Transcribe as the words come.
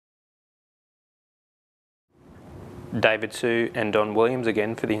David Sue and Don Williams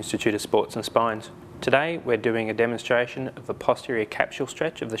again for the Institute of Sports and Spines. Today we're doing a demonstration of a posterior capsule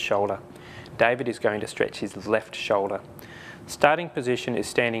stretch of the shoulder. David is going to stretch his left shoulder. Starting position is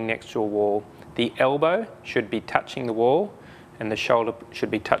standing next to a wall. The elbow should be touching the wall and the shoulder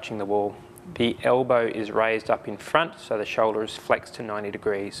should be touching the wall. The elbow is raised up in front so the shoulder is flexed to 90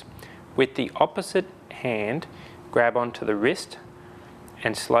 degrees. With the opposite hand, grab onto the wrist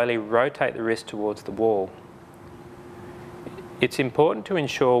and slowly rotate the wrist towards the wall. It's important to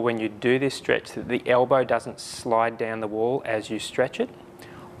ensure when you do this stretch that the elbow doesn't slide down the wall as you stretch it,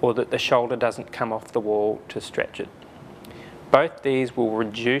 or that the shoulder doesn't come off the wall to stretch it. Both these will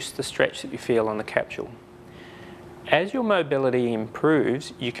reduce the stretch that you feel on the capsule. As your mobility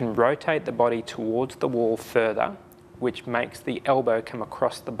improves, you can rotate the body towards the wall further, which makes the elbow come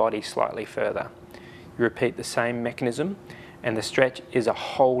across the body slightly further. You repeat the same mechanism, and the stretch is a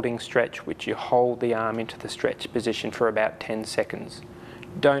holding stretch, which you hold the arm into the stretch position for about 10 seconds.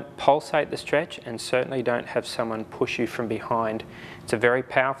 Don't pulsate the stretch, and certainly don't have someone push you from behind. It's a very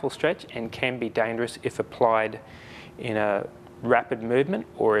powerful stretch and can be dangerous if applied in a rapid movement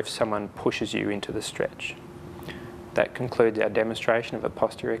or if someone pushes you into the stretch. That concludes our demonstration of a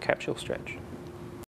posterior capsule stretch.